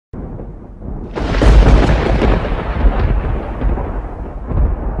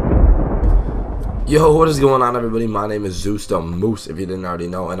Yo, what is going on, everybody? My name is Zeus the Moose, if you didn't already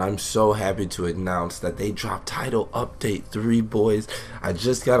know, and I'm so happy to announce that they dropped Title Update 3, boys. I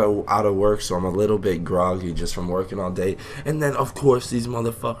just got out of work, so I'm a little bit groggy just from working all day, and then, of course, these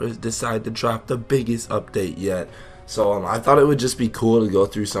motherfuckers decide to drop the biggest update yet. So I thought it would just be cool to go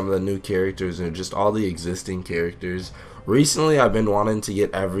through some of the new characters and just all the existing characters. Recently, I've been wanting to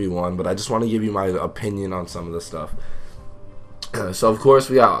get everyone, but I just want to give you my opinion on some of the stuff. So of course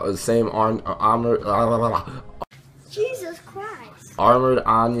we got the same armored Jesus Christ. Armored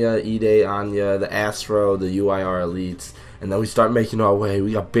Anya, Ide Anya, the Astro, the UIR elites, and then we start making our way.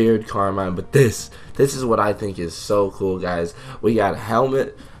 We got Beard Carmine, but this is what I think is so cool, guys. We got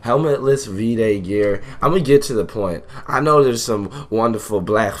helmetless V-Day gear. I'm gonna get to the point. I know there's some wonderful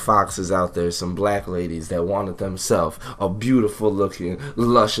black foxes out there, some black ladies that wanted themselves a beautiful looking,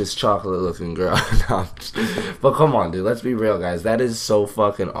 luscious, chocolate looking girl. But come on, dude, let's be real, guys. That is so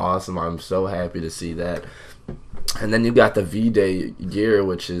fucking awesome. I'm so happy to see that. And then you got the V-Day gear,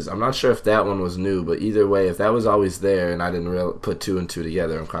 which is, I'm not sure if that one was new, but either way, if that was always there and I didn't really put 2 and 2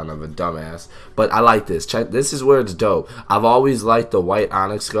 together, I'm kind of a dumbass. But I like this. Check, this is where it's dope. I've always liked the white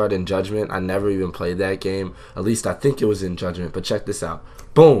Onyx Guard in Judgment. I never even played that game. At least I think it was in Judgment, but check this out.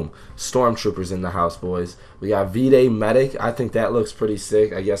 Boom! Stormtroopers in the house, boys. We got V-Day Medic. I think that looks pretty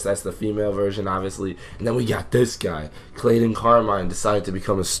sick. I guess that's the female version, obviously. And then we got this guy. Clayton Carmine decided to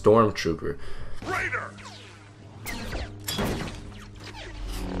become a Stormtrooper. Raider!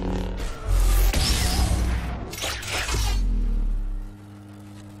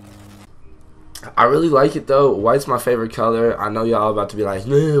 I really like it though. White's my favorite color. I know y'all about to be like,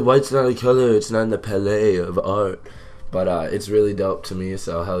 nah, white's not a color, it's not in the palette of art. But it's really dope to me,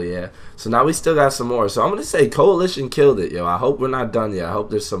 so hell yeah. So now we still got some more. So I'm gonna say Coalition killed it, yo. I hope we're not done yet. I hope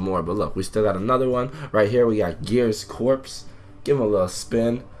there's some more. But look, we still got another one. Right here we got Gear's Corpse. Give him a little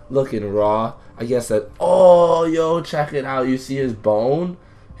spin. Looking raw. I guess that, oh, yo, check it out. You see his bone?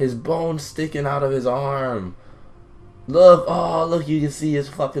 His bone sticking out of his arm. Look, oh, look, you can see his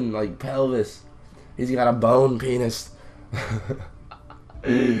fucking, like, pelvis. He's got a bone penis.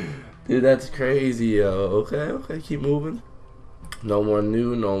 Dude, that's crazy, yo. Okay, keep moving. No more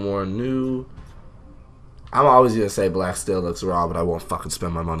new, no more new. I'm always gonna say black still looks raw, but I won't fucking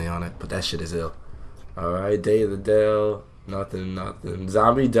spend my money on it. But that shit is ill. Alright, Day of the Dell. Nothing.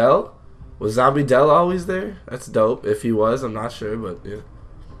 Zombie Dell? Was Zombie Dell always there? That's dope. If he was, I'm not sure, but yeah.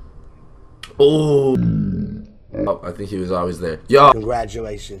 Oh, I think he was always there. Yo.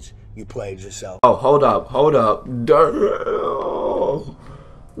 Congratulations. You played yourself. Oh, hold up. Damn.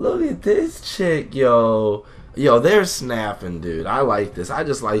 Look at this chick, yo. Yo, they're snapping, dude. I like this. I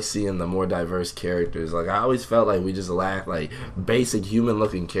just like seeing the more diverse characters. Like, I always felt like we just lacked, like, basic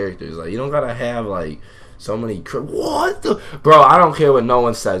human-looking characters. Like, you don't gotta have, like, so many. What the? Bro, I don't care what no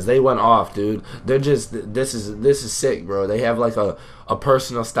one says. They went off, dude. They're just, this is sick, bro. They have, like, a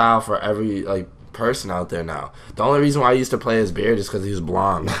personal style for every, like, person out there now. The only reason why I used to play as Beard is because he was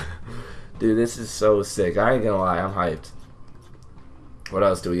blonde. Dude, this is so sick. I ain't gonna lie, I'm hyped. What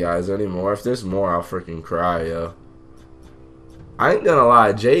else do we got? Is there any more? If there's more, I'll freaking cry, yo. I ain't gonna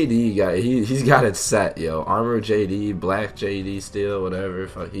lie, JD got, he's got it set, yo. Armor JD, black JD still, whatever.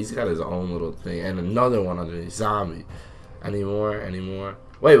 Fuck, he's got his own little thing. And another one underneath. Zombie. Any more?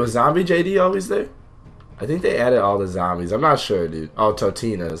 Wait, was Zombie JD always there? I think they added all the zombies. I'm not sure, dude. Oh,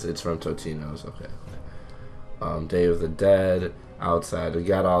 Totino's. It's from Totino's. Okay. Day of the Dead. Outside. We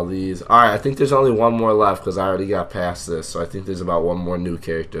got all these. Alright, I think there's only one more left because I already got past this. So I think there's about one more new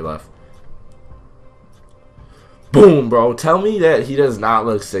character left. Boom, bro. Tell me that he does not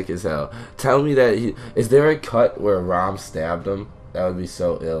look sick as hell. Tell me that he... Is there a cut where Rom stabbed him? That would be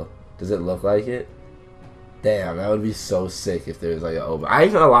so ill. Does it look like it? Damn, that would be so sick if there's like an over. I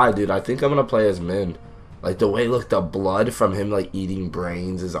ain't gonna lie, dude. I think I'm gonna play as Min. Like the way, look, the blood from him like eating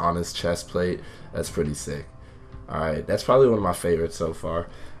brains is on his chest plate. That's pretty sick. Alright, that's probably one of my favorites so far.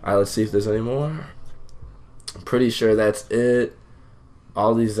 Alright, let's see if there's any more. I'm pretty sure that's it.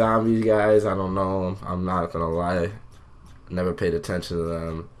 All these zombies, guys, I don't know. I'm not gonna lie. Never paid attention to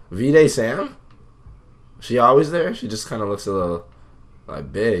them. V-Day Sam? She always there? She just kind of looks a little,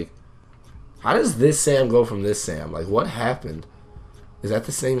 like, big. How does this Sam go from this Sam? Like, what happened? Is that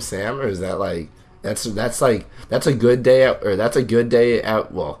the same Sam, or is that, like... That's a good day at, or that's a good day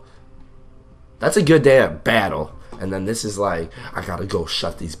at, well, that's a good day at battle. And then this is like, I gotta go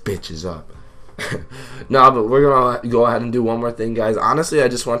shut these bitches up. No, but we're gonna go ahead and do one more thing, guys. Honestly, I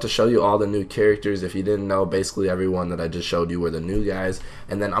just want to show you all the new characters. If you didn't know, basically everyone that I just showed you were the new guys.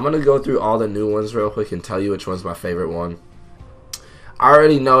 And then I'm gonna go through all the new ones real quick and tell you which one's my favorite one. I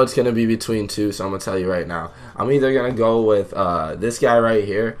already know it's gonna be between two, so I'm gonna tell you right now. I'm either gonna go with this guy right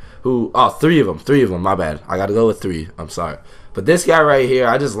here, who three of them. My bad. I gotta go with three. I'm sorry, but this guy right here,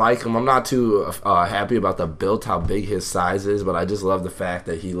 I just like him. I'm not too happy about the build, how big his size is, but I just love the fact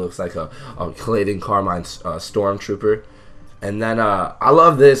that he looks like a Clayton Carmine stormtrooper. And then I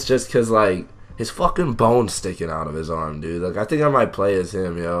love this just because like his fucking bone's sticking out of his arm, dude. Like I think I might play as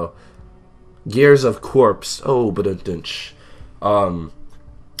him, yo. Gears of Corpse. Oh, but and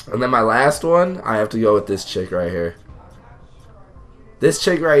then my last one, I have to go with this chick right here. This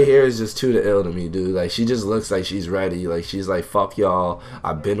chick right here is just too ill to me, dude. Like, she just looks like she's ready. Like, she's like, fuck y'all.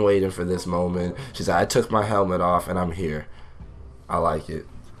 I've been waiting for this moment. She's like, I took my helmet off and I'm here. I like it.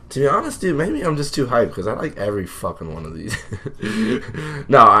 To be honest, dude, maybe I'm just too hyped because I like every fucking one of these.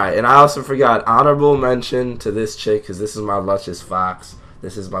 No, alright. And I also forgot honorable mention to this chick because this is my luscious fox.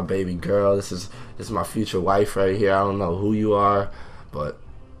 This is my baby girl. This is my future wife right here. I don't know who you are, but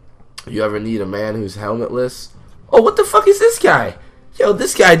you ever need a man who's helmetless? Oh, what the fuck is this guy? Yo,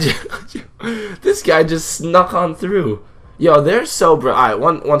 this guy just snuck on through. Yo, they're so bro. Alright,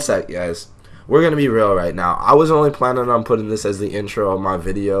 one sec, guys. We're gonna be real right now. I was only planning on putting this as the intro of my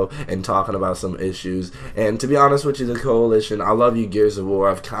video and talking about some issues. And to be honest with you, the Coalition, I love you, Gears of War.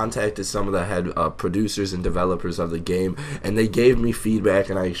 I've contacted some of the head producers and developers of the game, and they gave me feedback,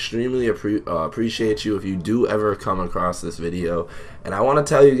 and I extremely appreciate you if you do ever come across this video. And I want to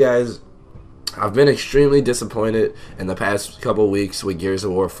tell you guys, I've been extremely disappointed in the past couple weeks with Gears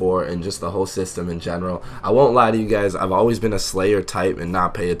of War 4 and just the whole system in general. I won't lie to you guys, I've always been a Slayer type and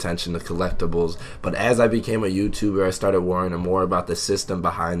not pay attention to collectibles, but as I became a YouTuber, I started worrying more about the system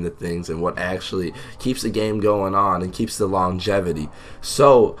behind the things and what actually keeps the game going on and keeps the longevity.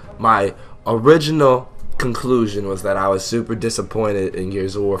 So my original conclusion was that I was super disappointed in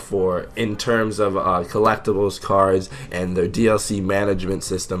Gears of War 4 in terms of collectibles, cards, and their DLC management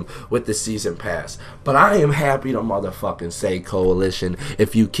system with the season pass. But I am happy to motherfucking say, Coalition,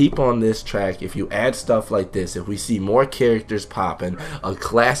 if you keep on this track, if you add stuff like this, if we see more characters popping, a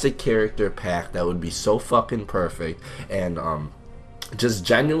classic character pack, that would be so fucking perfect. And just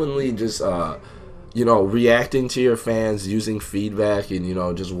genuinely just you know, reacting to your fans, using feedback, and, you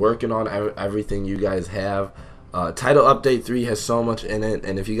know, just working on everything you guys have. Title Update 3 has so much in it,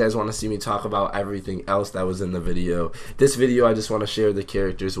 and if you guys want to see me talk about everything else that was in the video, this video I just want to share the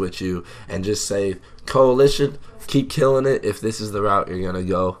characters with you and just say, Coalition, keep killing it if this is the route you're going to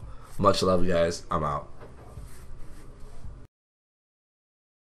go. Much love, guys. I'm out.